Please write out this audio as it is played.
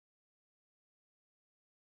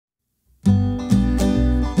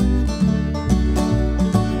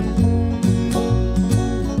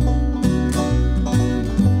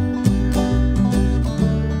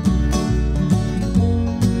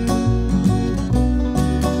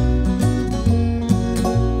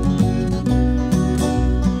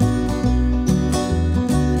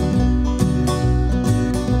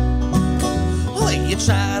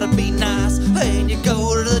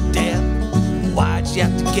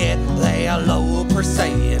get that low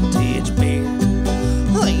percentage beer.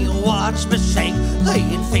 You watch me shake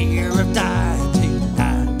in fear of dying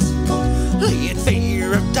tonight. In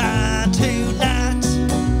fear of dying tonight.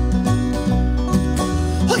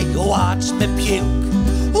 You watch me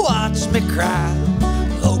puke, watch me cry,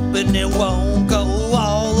 hoping it won't go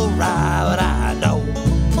all awry. But I know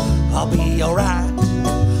I'll be alright.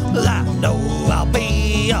 I know I'll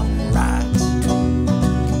be alright.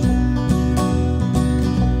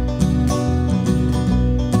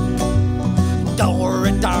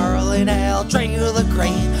 Darling, I'll trail the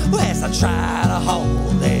grain as I try to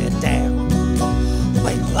hold it down.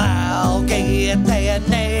 Well, I'll get that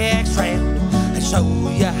next round and show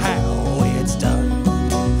you how it's done.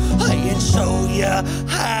 And show you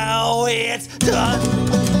how it's done.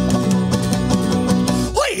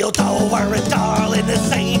 Well, don't worry, darling,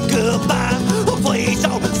 this ain't goodbye. Please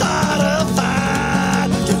don't start a fight.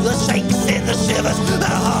 To the shakes and the shivers, the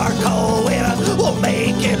hard cold winter will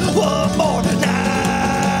make it one more night.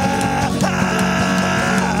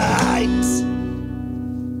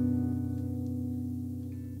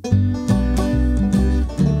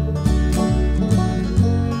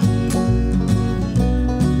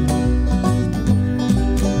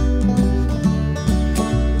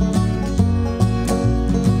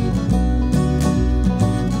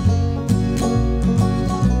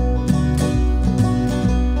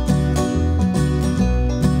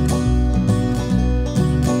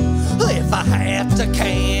 To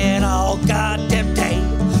can all goddamn day.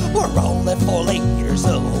 We're only 4 liters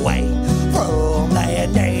away from that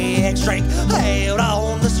next drink out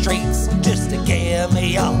on the streets, just to get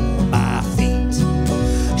me on my feet,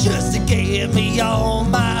 just to get me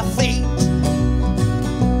on my feet.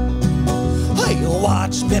 Hey,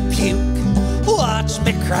 watch me puke, watch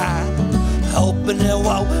me cry, hoping it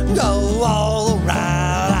won't go all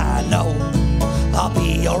right. I know I'll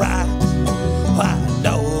be alright. I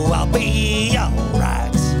know I'll be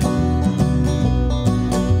alright.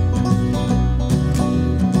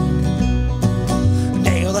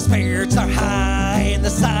 Now the spirits are high and the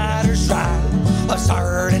ciders dry. I'm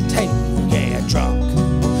starting to get drunk.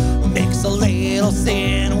 Mix a little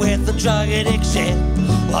sin with the drug addiction.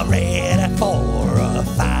 I'm ready for a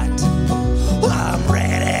fight. I'm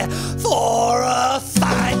ready for a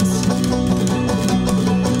fight.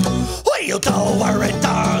 Well, don't worry,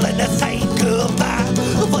 darling, this ain't goodbye.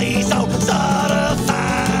 Please don't start a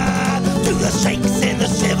fight. To the shakes and the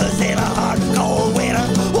shivers in a hard cold winter,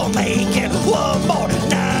 we'll make it one more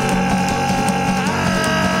night.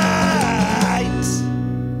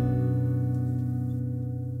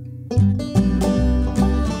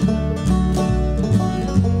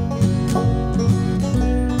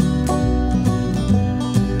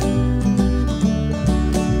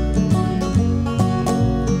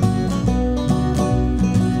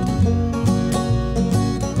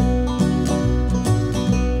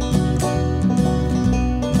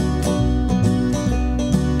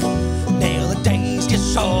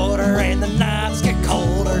 Shorter and the nights get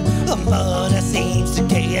colder. The money seems to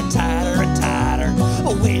get tighter and tighter.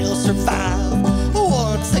 We'll survive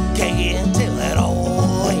once again till that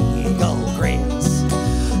old eagle grins.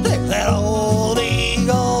 Till that old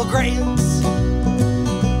eagle grins.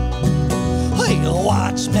 Well,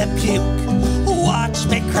 watch me puke, watch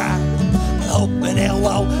me cry, hoping it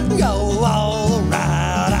won't go all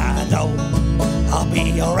right. I know I'll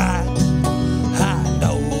be alright. I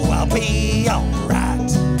know I'll be alright.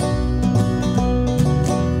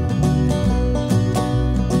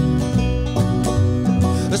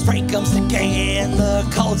 The spring comes again, the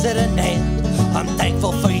cold's at an end. I'm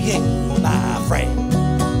thankful for you, my friend.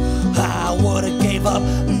 I would've gave up,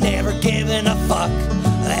 never given a fuck.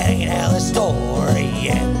 That ain't how the story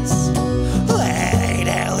ends. That ain't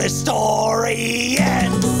how the story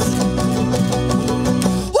ends.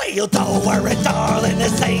 Well, don't worry, darling,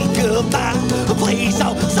 this ain't goodbye. Please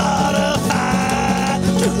don't start a fight.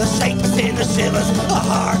 To the shakes and the shivers, a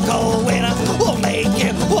hard cold winter will make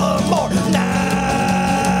it one more night.